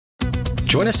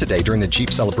Join us today during the Jeep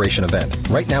Celebration event.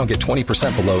 Right now, get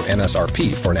 20% below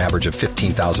MSRP for an average of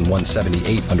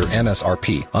 $15,178 under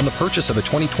MSRP on the purchase of a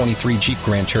 2023 Jeep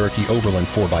Grand Cherokee Overland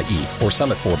 4xE or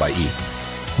Summit 4xE.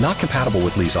 Not compatible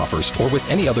with lease offers or with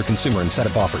any other consumer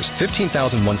incentive offers.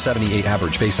 $15,178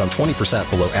 average based on 20%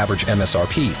 below average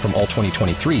MSRP from all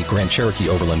 2023 Grand Cherokee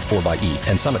Overland 4xE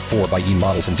and Summit 4xE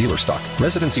models in dealer stock.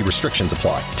 Residency restrictions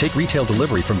apply. Take retail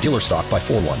delivery from dealer stock by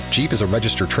 4/1. Jeep is a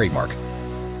registered trademark.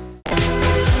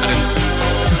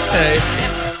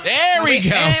 There we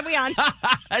go. And we on.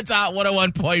 It's Hot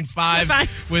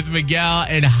 101.5 with Miguel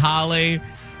and Holly.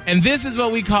 And this is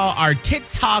what we call our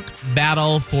TikTok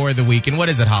battle for the week. And what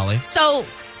is it, Holly? So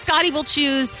Scotty will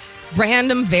choose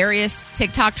random various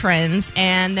TikTok trends,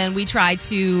 and then we try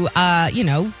to,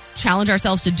 challenge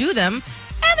ourselves to do them.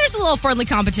 And there's a little friendly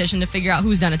competition to figure out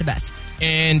who's done it the best.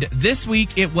 And this week,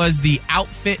 it was the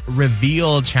outfit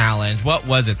reveal challenge. What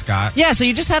was it, Scott? Yeah, so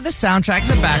you just have the soundtrack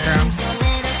in the background.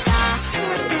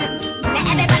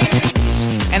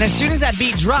 And as soon as that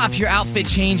beat drops, your outfit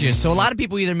changes. So a lot of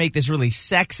people either make this really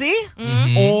sexy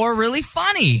or really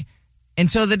funny.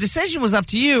 And so the decision was up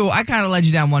to you. I kind of led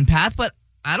you down one path, but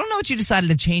I don't know what you decided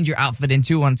to change your outfit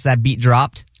into once that beat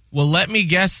dropped. Well, let me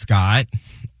guess, Scott.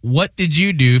 What did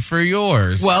you do for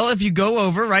yours? Well, if you go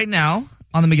over right now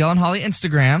on the Miguel and Holly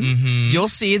Instagram, you'll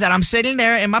see that I'm sitting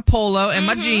there in my polo and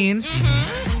my jeans.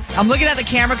 I'm looking at the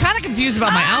camera, kind of confused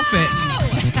about my outfit.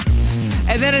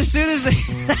 And then as soon as the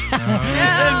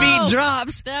beat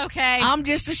drops, I'm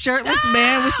just a shirtless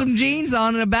man with some jeans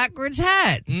on and a backwards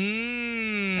hat.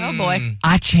 Oh, boy.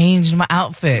 I changed my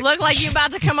outfit. Look like you're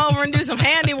about to come over and do some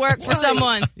handiwork for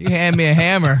someone. You hand me a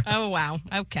hammer. Oh, wow.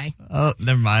 Okay. Oh,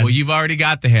 never mind. Well, you've already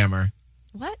got the hammer.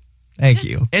 What? Thank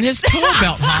you. And his tool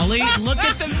belt, Holly. Look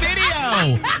at the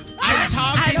video. I'm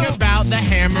talking about the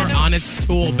hammer on his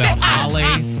tool belt, Holly.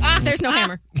 There's no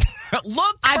hammer.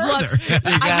 Look I've further. looked.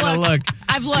 You gotta look.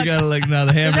 I've looked. You gotta look. No,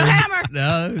 the hammer. There's no hammer.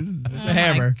 No, the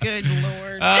hammer. Good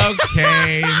Lord.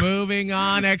 Okay, moving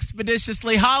on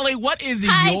expeditiously. Holly, what is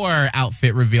your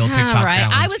outfit reveal TikTok All right.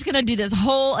 challenge? I was going to do this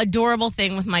whole adorable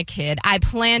thing with my kid. I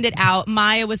planned it out.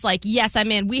 Maya was like, yes, I'm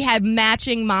in. We had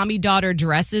matching mommy-daughter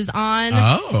dresses on.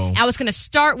 Oh. I was going to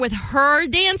start with her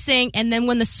dancing, and then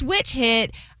when the switch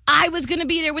hit, I was going to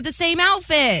be there with the same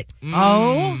outfit.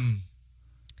 Oh.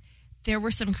 There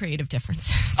were some creative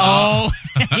differences. Oh.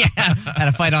 Yeah. Had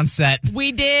a fight on set.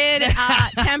 We did.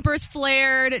 Tempers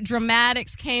flared.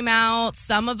 Dramatics came out.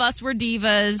 Some of us were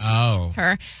divas. Oh.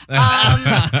 Her.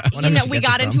 We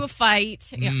got into a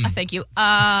fight. Yeah, thank you.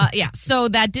 So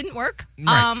that didn't work.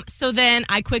 Right. So then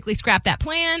I quickly scrapped that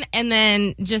plan, and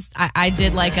then just I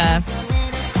did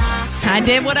I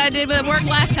did what I did at work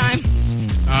last time.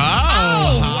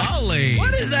 Oh, Holly.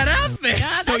 What is that outfit?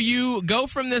 Yeah, So you go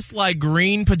from this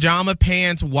green pajama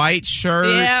pants, white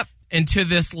shirt, into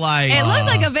this it looks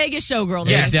like a Vegas showgirl.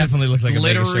 Yeah, it definitely looks like a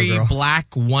Vegas glittery showgirl. black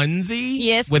onesie.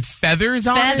 Yes. With feathers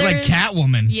on it. Like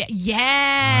Catwoman. Yeah.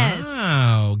 Yes.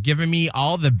 Oh, giving me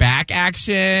all the back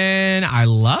action. I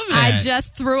love it. I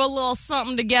just threw a little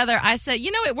something together. I said,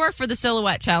 it worked for the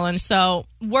silhouette challenge, so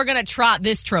we're going to trot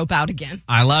this trope out again.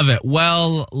 I love it.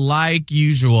 Well, like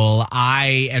usual,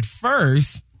 at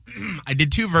first, I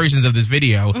did two versions of this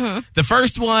video. The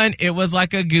first one, it was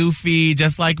like a goofy,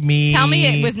 just like me. Tell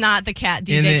me it was not the cat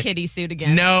DJ Kitty suit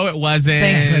again. No, it wasn't.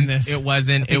 Thank goodness. It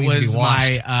wasn't. It It needs to be was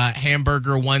washed. my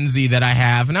hamburger onesie that I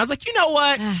have. And I was like, you know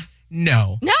what?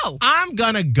 No. I'm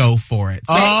going to go for it.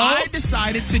 So I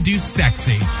decided to do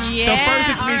sexy. Yeah, So first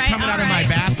it's me all right, coming out of all my right.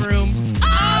 bathroom.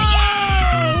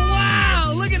 Oh,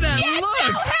 wow. Look at that Yes,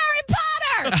 look. Harry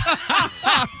Potter!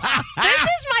 This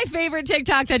is my favorite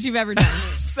TikTok that you've ever done.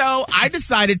 So I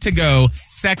decided to go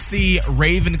sexy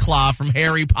Ravenclaw from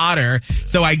Harry Potter.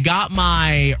 So I got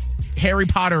my Harry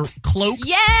Potter cloak.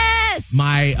 Yes!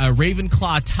 My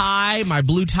Ravenclaw tie, my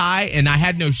blue tie, and I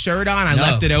had no shirt on. I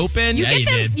left it open. You you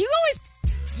did.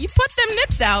 You put them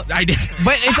nips out. I did.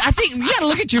 But I think you got to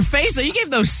look at your face. So you gave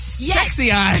those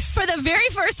sexy eyes. For the very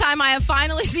first time, I have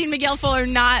finally seen Miguel Fuller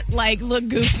not look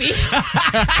goofy.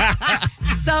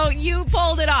 So you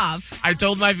pulled it off. I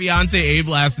told my fiance Abe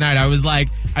last night, I was like,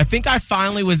 I think I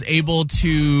finally was able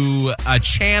to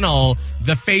channel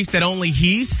the face that only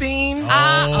he's seen. No,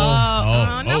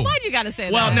 why'd you got to say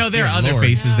that? Well, no, there are Good other Lord.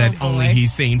 faces that boy. only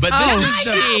he's seen. But this is I the...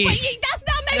 know, but that's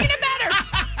not making it better.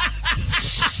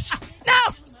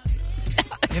 No.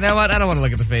 You know what? I don't want to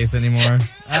look at the face anymore.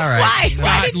 All right. Why? You know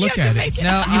Why what? did you look have at to it. make it? No,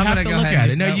 You I'm have going to to go look ahead at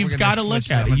and it. No, just- you've we're got to gonna look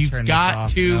switch at I'm it. gonna You've turn this got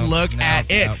off. to No, look no, at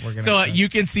it. no, we're gonna So turn you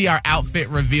can see our outfit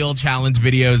reveal challenge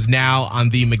videos now on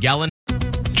the Miguel and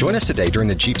Join us today during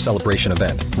the Jeep Celebration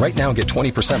event. Right now, get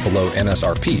 20% below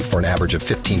MSRP for an average of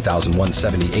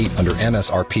 $15,178 under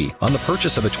MSRP on the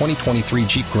purchase of a 2023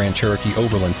 Jeep Grand Cherokee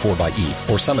Overland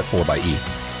 4xE or Summit 4xE.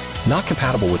 Not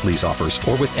compatible with lease offers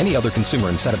or with any other consumer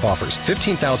incentive offers.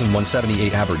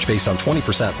 $15,178 average based on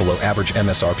 20% below average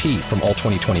MSRP from all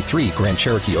 2023 Grand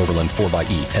Cherokee Overland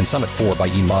 4xE and Summit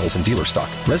 4xE models in dealer stock.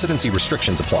 Residency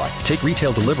restrictions apply. Take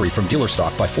retail delivery from dealer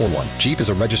stock by 4/1. Jeep is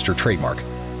a registered trademark.